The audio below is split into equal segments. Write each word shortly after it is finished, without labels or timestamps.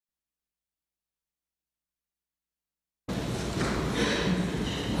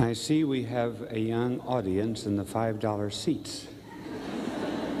I see we have a young audience in the $5 seats.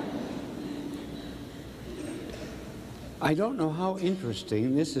 I don't know how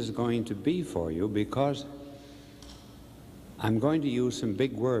interesting this is going to be for you because I'm going to use some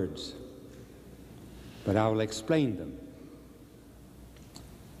big words, but I will explain them.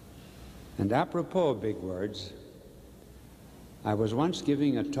 And apropos of big words, I was once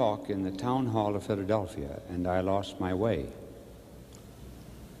giving a talk in the town hall of Philadelphia, and I lost my way.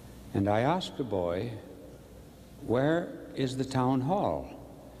 And I asked a boy, "Where is the town hall?"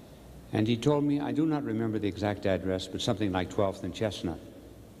 And he told me, I do not remember the exact address, but something like 12th and Chestnut.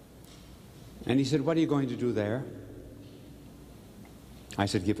 And he said, "What are you going to do there?" I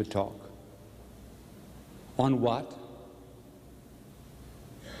said, "Give a talk." "On what?"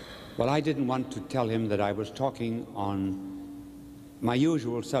 Well, I didn't want to tell him that I was talking on my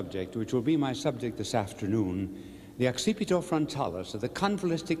usual subject, which will be my subject this afternoon, the accipito frontalis of the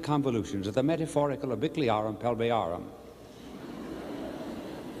convolutic convolutions of the metaphorical obliquarum pelviarum.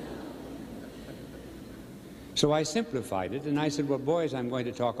 So I simplified it, and I said, "Well, boys, I'm going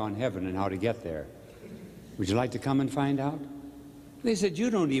to talk on heaven and how to get there. Would you like to come and find out?" They said, "You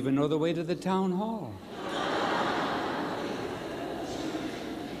don't even know the way to the town hall."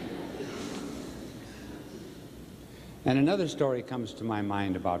 And another story comes to my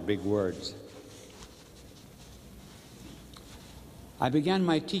mind about big words. I began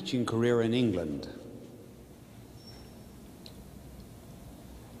my teaching career in England,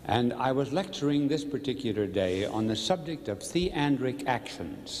 and I was lecturing this particular day on the subject of theandric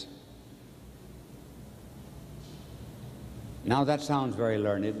actions. Now that sounds very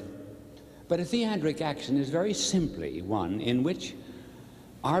learned, but a theandric action is very simply one in which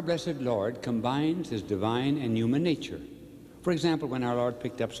our blessed Lord combines his divine and human nature. For example, when our Lord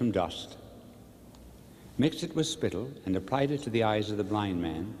picked up some dust, mixed it with spittle, and applied it to the eyes of the blind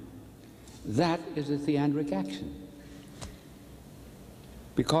man, that is a theandric action,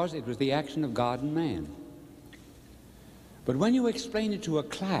 because it was the action of God and man. But when you explain it to a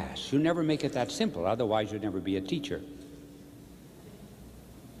class, you never make it that simple, otherwise you'd never be a teacher.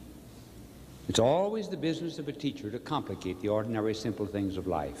 It's always the business of a teacher to complicate the ordinary simple things of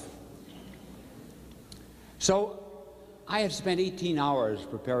life. So I had spent 18 hours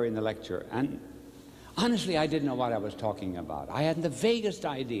preparing the lecture, and honestly, I didn't know what I was talking about. I hadn't the vaguest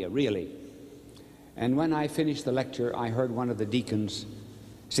idea, really. And when I finished the lecture, I heard one of the deacons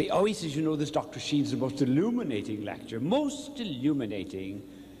say, "Oh," he says, "you know, this Dr. Sheen's the most illuminating lecture, most illuminating."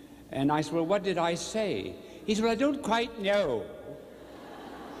 And I said, "Well, what did I say?" He said, "Well, I don't quite know."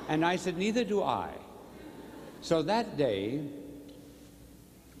 And I said, "Neither do I." So that day,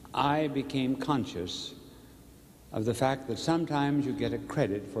 I became conscious of the fact that sometimes you get a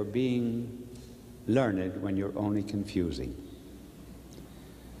credit for being learned when you're only confusing.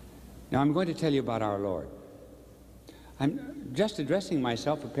 Now, I'm going to tell you about our Lord. I'm just addressing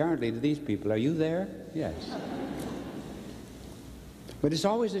myself apparently to these people. Are you there? Yes. But it's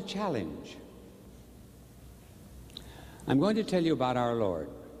always a challenge. I'm going to tell you about our Lord.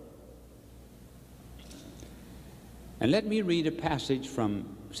 And let me read a passage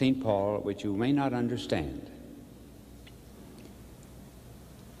from St. Paul which you may not understand.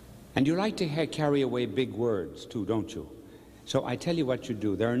 And you like to carry away big words too, don't you? So I tell you what you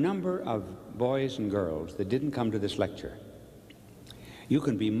do. There are a number of boys and girls that didn't come to this lecture. You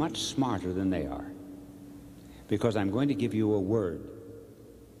can be much smarter than they are, because I'm going to give you a word.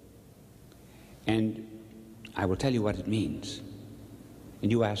 And I will tell you what it means.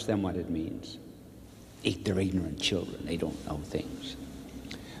 And you ask them what it means. They're ignorant children. They don't know things.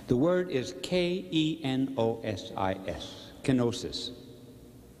 The word is K-E-N-O-S-I-S. Kenosis.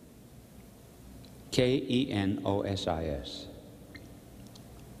 K-E-N-O-S-I-S.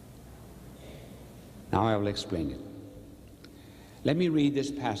 Now I will explain it. Let me read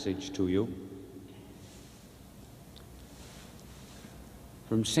this passage to you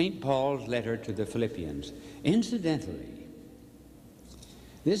from St. Paul's letter to the Philippians. Incidentally,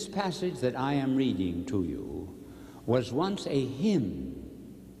 this passage that I am reading to you was once a hymn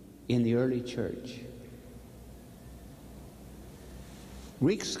in the early church.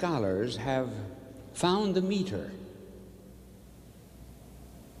 Greek scholars have found the meter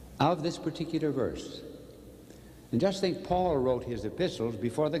of this particular verse. And just think, Paul wrote his epistles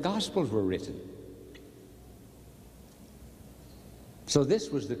before the Gospels were written. So this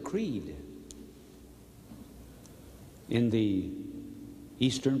was the creed in the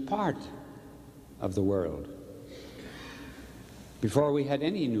eastern part of the world before we had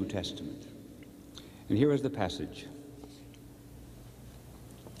any New Testament. And here is the passage.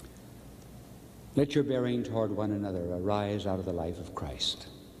 Let your bearing toward one another arise out of the life of Christ.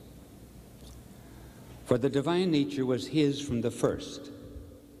 For the divine nature was his from the first.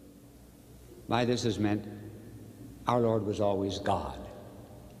 By this is meant our Lord was always God.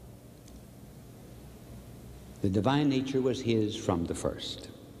 The divine nature was his from the first.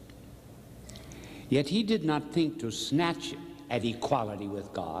 Yet he did not think to snatch at equality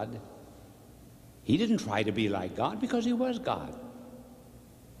with God. He didn't try to be like God because he was God.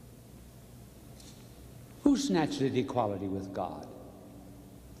 Who snatched at equality with God?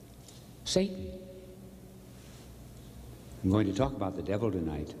 Satan. I'm going to talk about the devil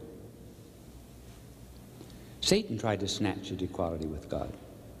tonight. Satan tried to snatch at equality with God.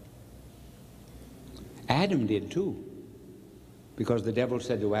 Adam did too, because the devil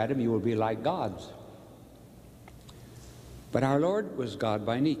said to Adam, "You will be like gods." But our Lord was God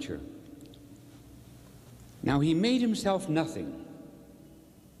by nature. Now he made himself nothing.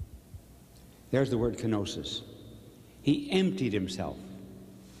 There's the word kenosis. He emptied himself,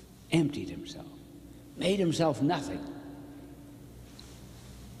 made himself nothing,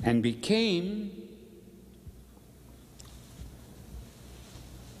 and became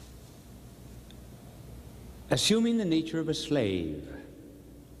assuming the nature of a slave.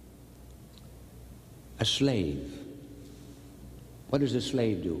 A slave. What does a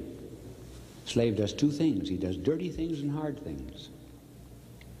slave do? A slave does two things. He does dirty things and hard things.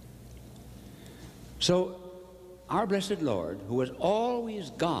 So our blessed Lord, who was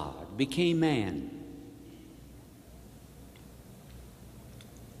always God, became man.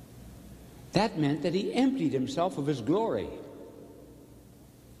 That meant that he emptied himself of his glory.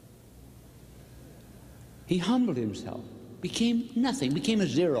 He humbled himself, became nothing, became a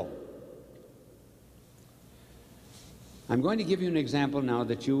zero. I'm going to give you an example now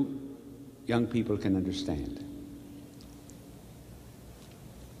that you young people can understand.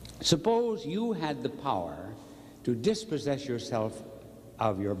 Suppose you had the power to dispossess yourself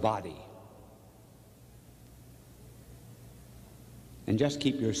of your body and just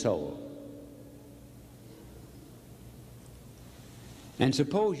keep your soul. And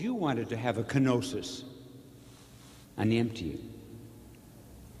suppose you wanted to have a kenosis, an emptying.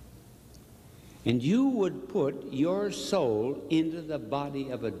 And you would put your soul into the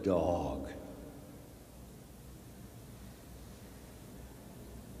body of a dog.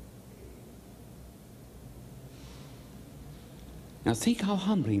 Now think how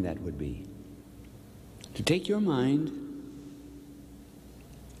humbling that would be. To take your mind,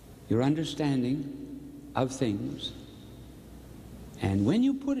 your understanding of things, and when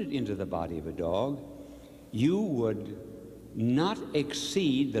you put it into the body of a dog, you would not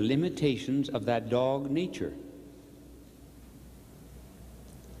exceed the limitations of that dog nature.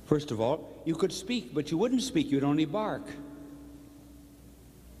 First of all, you could speak, but you wouldn't speak, you'd only bark.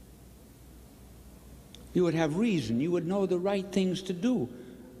 You would have reason, you would know the right things to do,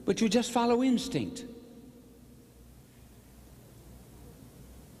 but you just follow instinct.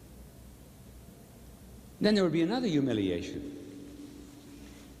 Then there would be another humiliation.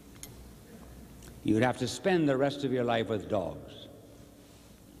 You would have to spend the rest of your life with dogs.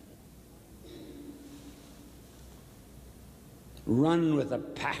 Run with a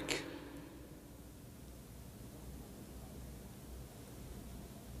pack.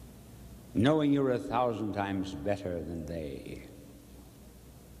 Knowing you're 1,000 times better than they.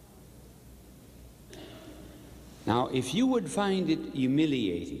 Now, if you would find it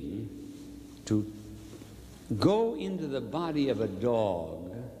humiliating to go into the body of a dog,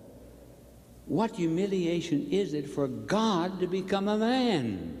 what humiliation is it for God to become a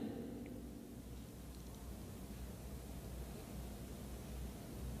man?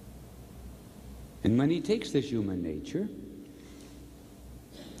 And when he takes this human nature,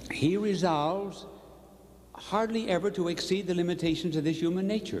 he resolves hardly ever to exceed the limitations of this human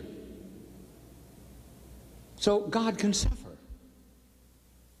nature. So God can suffer.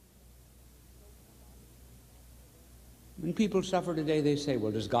 When people suffer today, they say,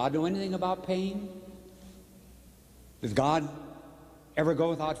 well, does God know anything about pain? Does God ever go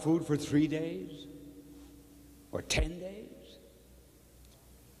without food for 3 days? Or 10 days?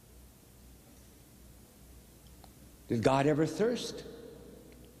 Did God ever thirst?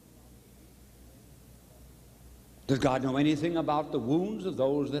 Does God know anything about the wounds of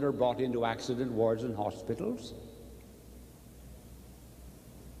those that are brought into accident wards and hospitals?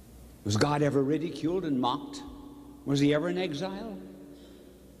 Was God ever ridiculed and mocked? Was he ever in exile?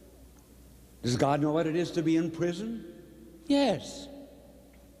 Does God know what it is to be in prison? Yes.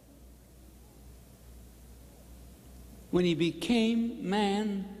 When he became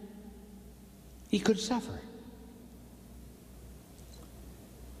man, he could suffer.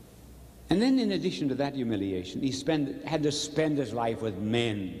 And then in addition to that humiliation, he had to spend his life with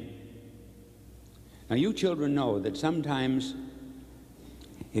men. Now, you children know that sometimes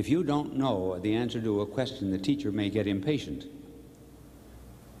if you don't know the answer to a question, the teacher may get impatient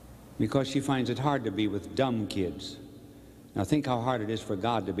because she finds it hard to be with dumb kids. Now, think how hard it is for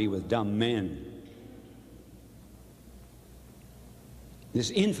God to be with dumb men.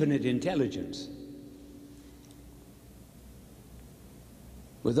 This infinite intelligence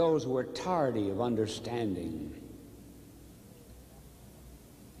with those who are tardy of understanding.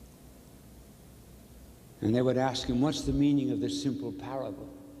 And they would ask him, what's the meaning of this simple parable?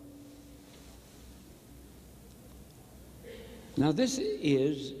 Now, this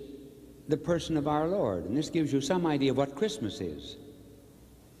is the person of our Lord, and this gives you some idea of what Christmas is.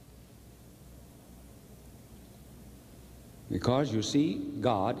 Because you see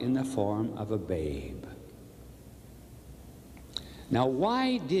God in the form of a babe. Now,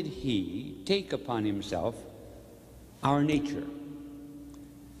 why did he take upon himself our nature?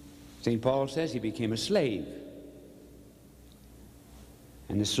 St. Paul says he became a slave.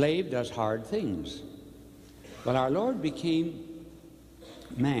 And the slave does hard things. Well, our Lord became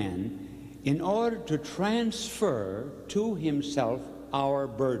man in order to transfer to himself our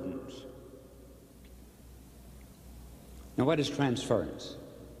burdens. Now, what is transference?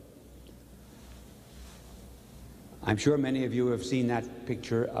 I'm sure many of you have seen that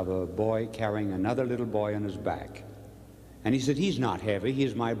picture of a boy carrying another little boy on his back. And he said, he's not heavy,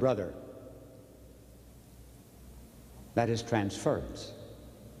 he's my brother. That is transference.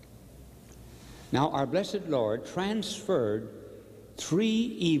 Now, our blessed Lord transferred 3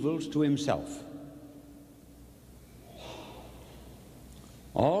 evils to himself.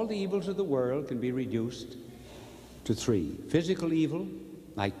 All the evils of the world can be reduced to 3. Physical evil,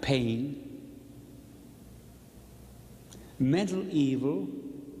 like pain. Mental evil,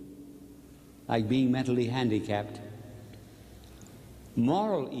 like being mentally handicapped.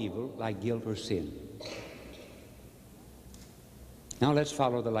 Moral evil, like guilt or sin. Now let's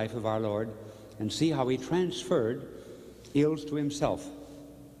follow the life of our Lord and see how he transferred ills to himself.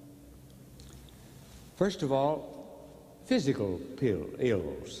 First of all, physical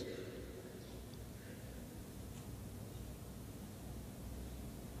ills.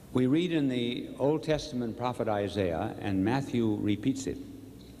 We read in the Old Testament prophet Isaiah, and Matthew repeats it,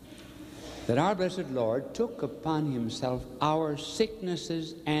 that our blessed Lord took upon himself our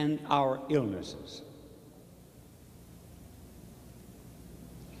sicknesses and our illnesses.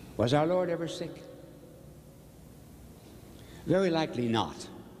 Was our Lord ever sick? Very likely not.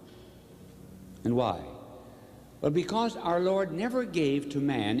 And why? Well, because our Lord never gave to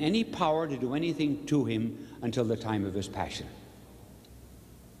man any power to do anything to him until the time of his passion.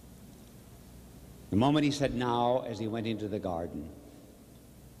 The moment he said now, as he went into the garden,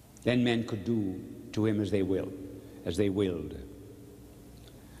 then men could do to him as they willed.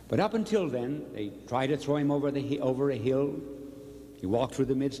 But up until then, they tried to throw him over a hill. He walked through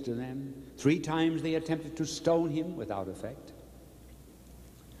the midst of them. 3 times they attempted to stone him without effect.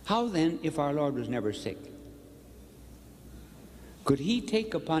 How then, if our Lord was never sick, could he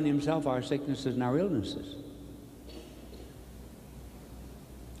take upon himself our sicknesses and our illnesses?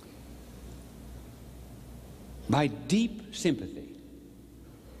 By deep sympathy.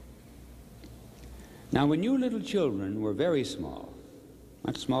 Now, when you little children were very small,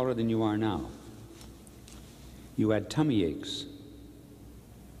 much smaller than you are now, you had tummy aches,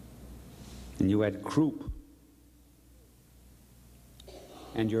 and you had croup,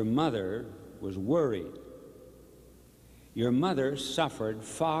 and your mother was worried. Your mother suffered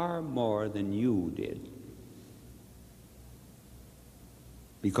far more than you did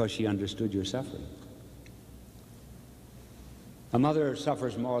because she understood your suffering. A mother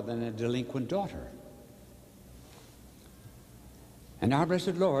suffers more than a delinquent daughter. And our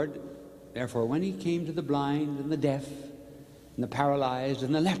blessed Lord, therefore, when he came to the blind and the deaf and the paralyzed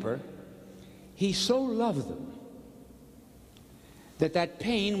and the leper, he so loved them that that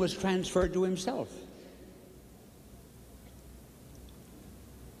pain was transferred to himself.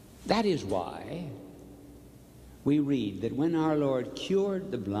 That is why we read that when our Lord cured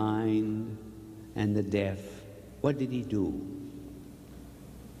the blind and the deaf, what did he do?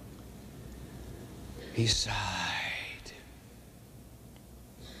 He sighed.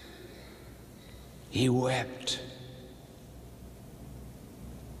 He wept.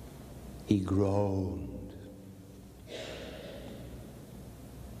 He groaned.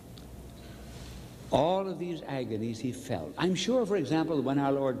 All of these agonies he felt. I'm sure, for example, when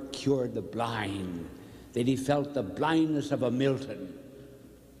our Lord cured the blind, that he felt the blindness of a Milton.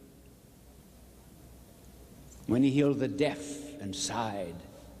 When he healed the deaf and sighed,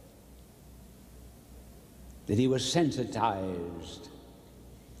 that he was sensitized.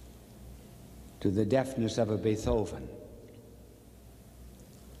 to the deafness of a Beethoven.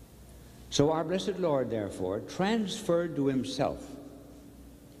 So our blessed Lord, therefore, transferred to himself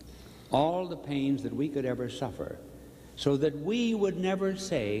all the pains that we could ever suffer, so that we would never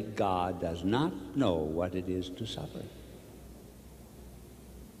say, God does not know what it is to suffer.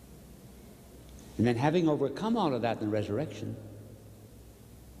 And then, having overcome all of that in the resurrection,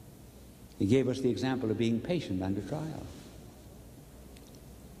 he gave us the example of being patient under trial.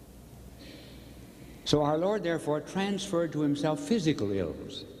 So our Lord, therefore, transferred to himself physical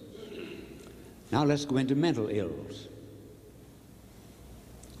ills. Now let's go into mental ills.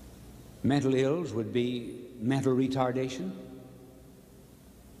 Mental ills would be mental retardation,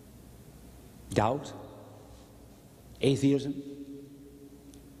 doubt, atheism,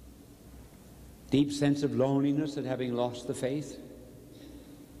 deep sense of loneliness at having lost the faith,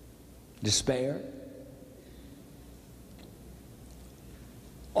 despair.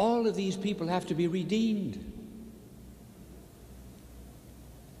 All of these people have to be redeemed.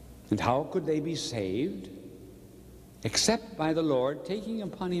 And how could they be saved except by the Lord taking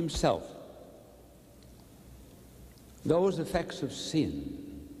upon himself those effects of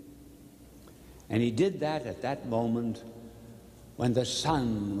sin? And he did that at that moment when the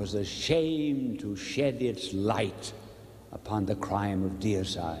sun was ashamed to shed its light upon the crime of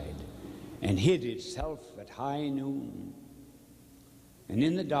deicide and hid itself at high noon. And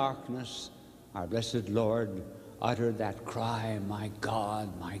in the darkness, our blessed Lord uttered that cry, my God,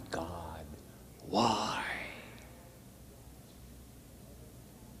 why?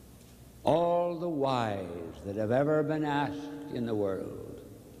 All the whys that have ever been asked in the world,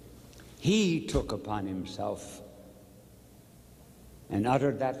 he took upon himself and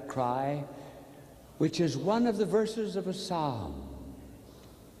uttered that cry, which is one of the verses of a psalm.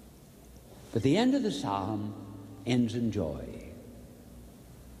 But the end of the psalm ends in joy.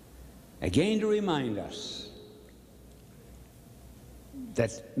 Again, to remind us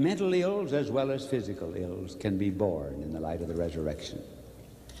that mental ills as well as physical ills can be borne in the light of the resurrection.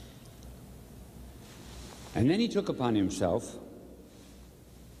 And then he took upon himself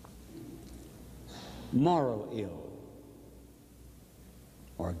moral ill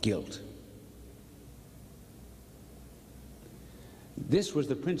or guilt. This was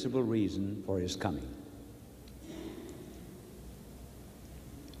the principal reason for his coming.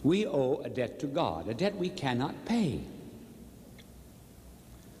 We owe a debt to God, a debt we cannot pay.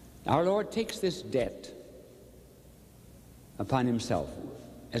 Our Lord takes this debt upon himself.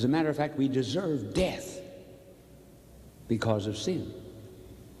 As a matter of fact, we deserve death because of sin.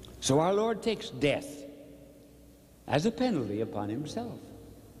 So our Lord takes death as a penalty upon himself.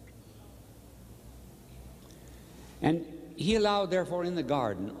 And he allowed, therefore, in the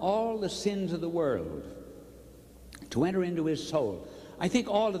garden all the sins of the world to enter into his soul. I think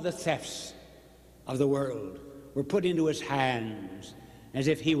all of the thefts of the world were put into his hands as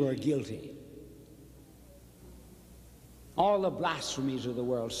if he were guilty. All the blasphemies of the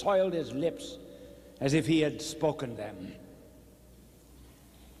world soiled his lips as if he had spoken them.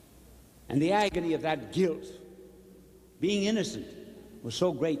 And the agony of that guilt, being innocent, was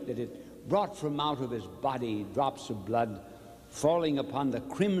so great that it brought from out of his body drops of blood falling upon the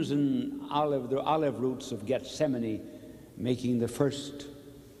crimson olive roots of Gethsemane, making the first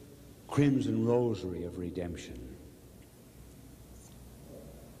crimson rosary of redemption.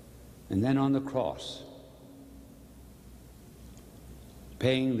 And then on the cross,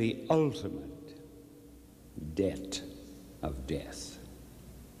 paying the ultimate debt of death.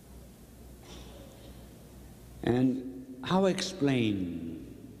 And how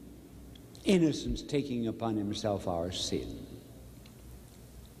explain innocence taking upon himself our sin?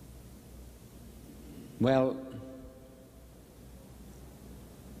 Well,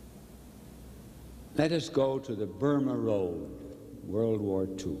 let us go to the Burma Road, World War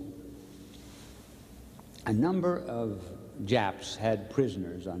II. A number of Japs had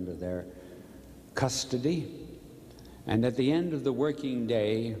prisoners under their custody, and at the end of the working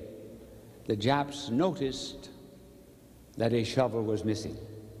day, the Japs noticed that a shovel was missing.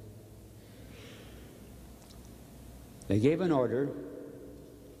 They gave an order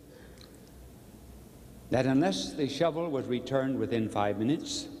that unless the shovel was returned within 5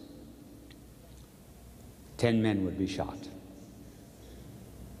 minutes, 10 men would be shot.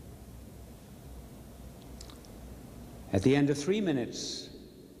 At the end of 3 minutes,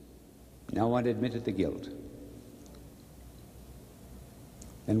 no one admitted the guilt.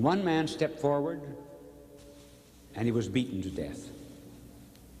 Then one man stepped forward and he was beaten to death.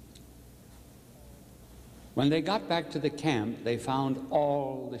 When they got back to the camp, they found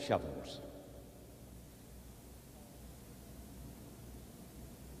all the shovels.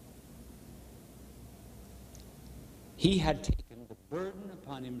 He had taken the burden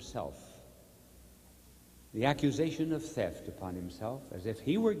upon himself, the accusation of theft upon himself, as if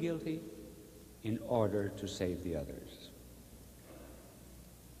he were guilty, in order to save the others.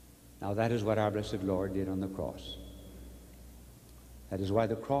 Now that is what our blessed Lord did on the cross. That is why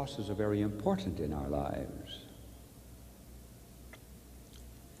the crosses are very important in our lives.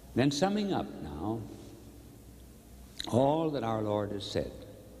 Then summing up now all that our Lord has said.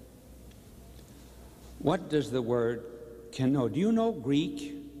 What does the word keno? Do you know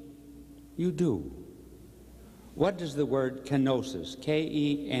Greek? You do. What does the word kenosis,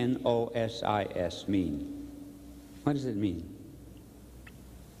 K-E-N-O-S-I-S, mean? What does it mean?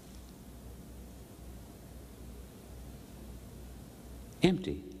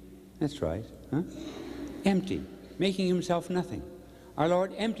 Empty. That's right. Huh? Empty. Making himself nothing. Our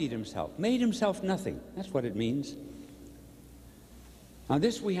Lord emptied himself, made himself nothing. That's what it means. Now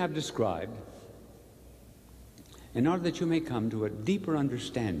this we have described in order that you may come to a deeper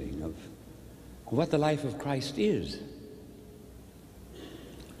understanding of what the life of Christ is.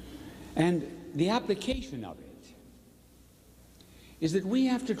 And the application of it is that we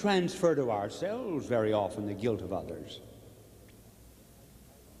have to transfer to ourselves very often the guilt of others.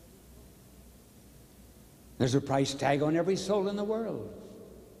 There's a price tag on every soul in the world.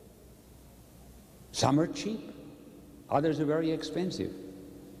 Some are cheap, others are very expensive.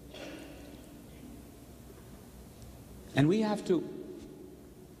 And we have to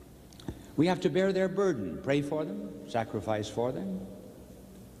bear their burden, pray for them, sacrifice for them.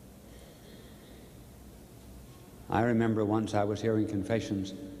 I remember once I was hearing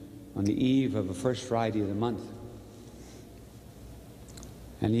confessions on the eve of the first Friday of the month.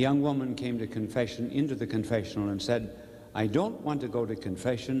 And a young woman came to confession, into the confessional, and said, I don't want to go to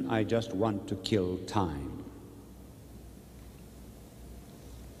confession, I just want to kill time.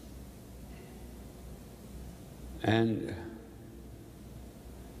 And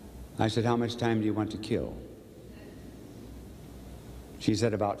I said, how much time do you want to kill? She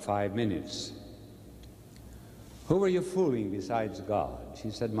said, about 5 minutes. Who are you fooling besides God? She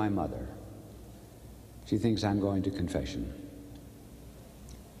said, my mother. She thinks I'm going to confession.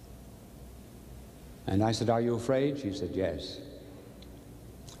 And I said, are you afraid? She said, yes.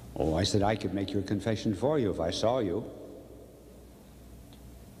 Oh, I said, I could make your confession for you if I saw you.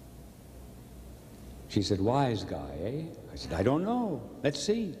 She said, wise guy, eh? I said, I don't know. Let's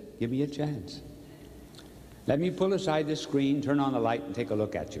see. Give me a chance. Let me pull aside the screen, turn on the light, and take a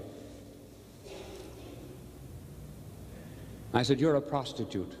look at you. I said, you're a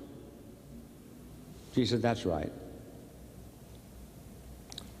prostitute. She said, that's right.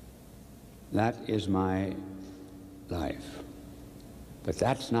 That is my life. But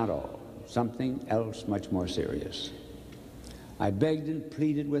that's not all. Something else much more serious. I begged and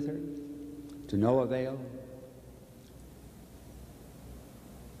pleaded with her, to no avail.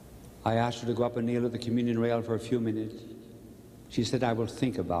 I asked her to go up and kneel at the communion rail for a few minutes. She said, I will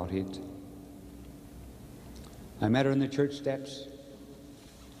think about it. I met her in the church steps,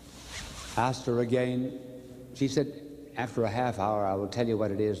 asked her again. She said, after a half hour, I will tell you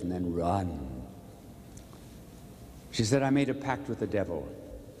what it is and then run. She said, I made a pact with the devil.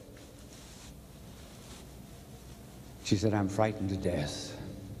 She said, I'm frightened to death.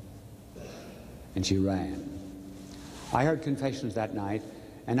 And she ran. I heard confessions that night,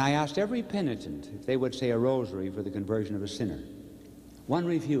 and I asked every penitent if they would say a rosary for the conversion of a sinner. One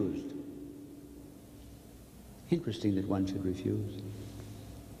refused. Interesting that one should refuse.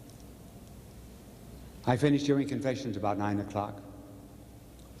 I finished hearing confessions about 9 o'clock.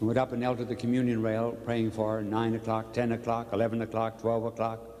 I went up and knelt at the communion rail, praying for her, 9 o'clock, 10 o'clock, 11 o'clock, 12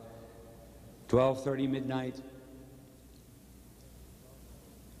 o'clock, 12:30, midnight.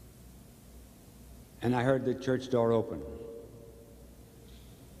 And I heard the church door open.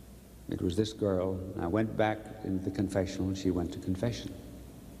 It was this girl. I went back into the confessional, and she went to confession.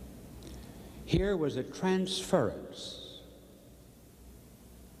 Here was a transference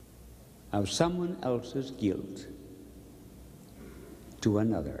of someone else's guilt to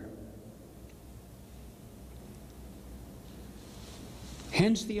another.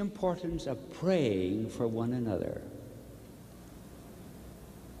 Hence the importance of praying for one another,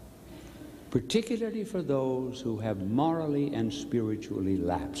 particularly for those who have morally and spiritually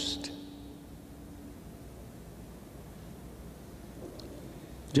lapsed.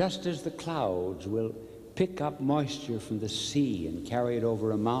 Just as the clouds will pick up moisture from the sea and carry it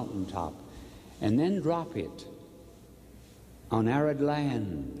over a mountaintop and then drop it on arid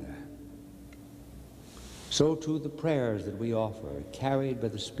land, so too the prayers that we offer are carried by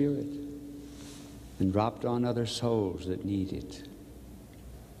the Spirit and dropped on other souls that need it.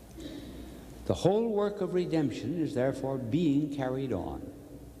 The whole work of redemption is therefore being carried on.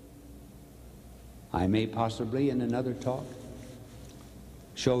 I may possibly, in another talk,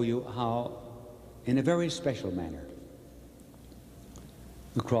 show you how, in a very special manner,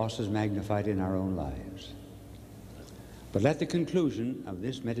 the cross is magnified in our own lives. But let the conclusion of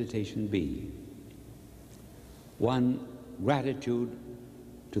this meditation be one gratitude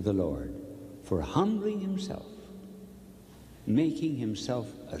to the Lord for humbling himself, making himself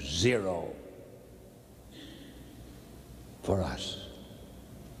a zero for us,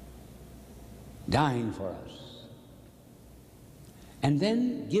 dying for us, and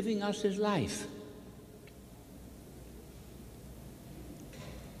then giving us his life.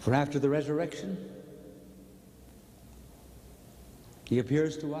 For after the resurrection, he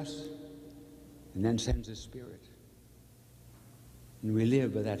appears to us and then sends his Spirit. And we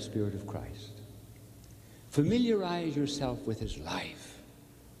live by that Spirit of Christ. Familiarize yourself with his life.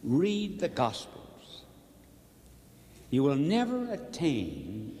 Read the Gospels. You will never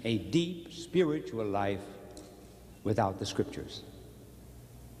attain a deep spiritual life without the Scriptures,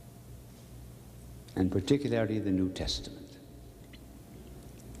 and particularly the New Testament.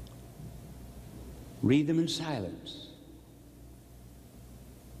 Read them in silence.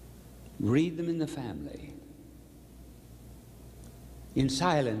 Read them in the family. In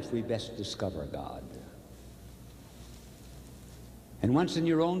silence, we best discover God. And once in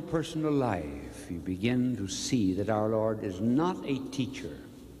your own personal life, you begin to see that our Lord is not a teacher,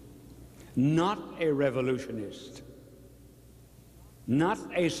 not a revolutionist, not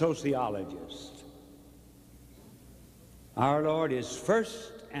a sociologist. Our Lord is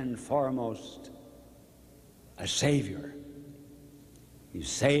first and foremost a Savior. He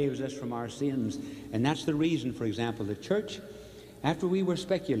saves us from our sins. And that's the reason, for example, the church, after we were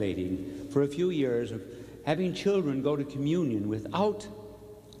speculating for a few years of having children go to communion without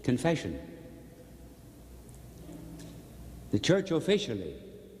confession, the church officially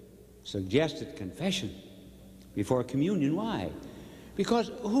suggested confession before communion. Why?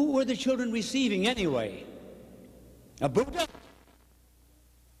 Because who were the children receiving anyway? A Buddha?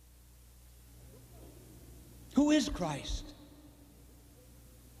 Who is Christ?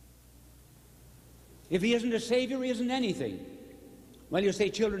 If he isn't a Savior, he isn't anything. Well, you say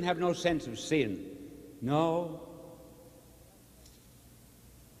children have no sense of sin. No.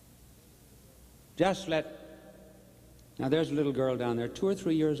 Just now there's a little girl down there, 2 or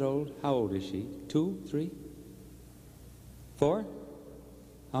 3 years old. How old is she? 2, 3, 4?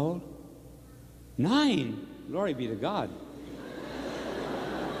 How old? 9. Glory be to God.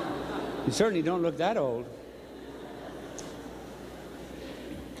 You certainly don't look that old.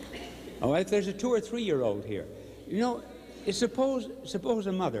 Oh, if there's a 2 or 3-year-old here, you know, suppose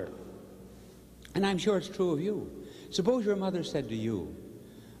a mother, and I'm sure it's true of you, suppose your mother said to you,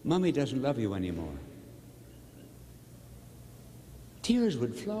 "Mommy doesn't love you anymore." Tears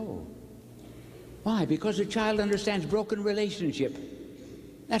would flow. Why? Because the child understands broken relationship.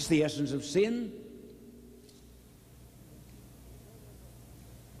 That's the essence of sin.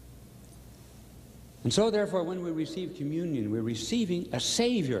 And so, therefore, when we receive communion, we're receiving a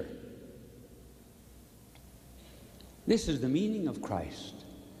Savior. This is the meaning of Christ.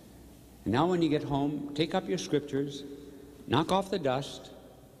 And now when you get home, take up your scriptures, knock off the dust,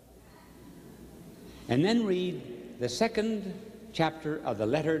 and then read the 2nd chapter of the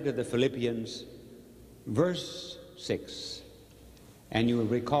letter to the Philippians, verse 6. And you will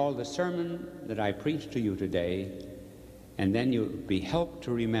recall the sermon that I preached to you today, and then you'll be helped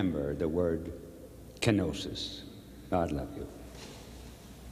to remember the word kenosis. God love you.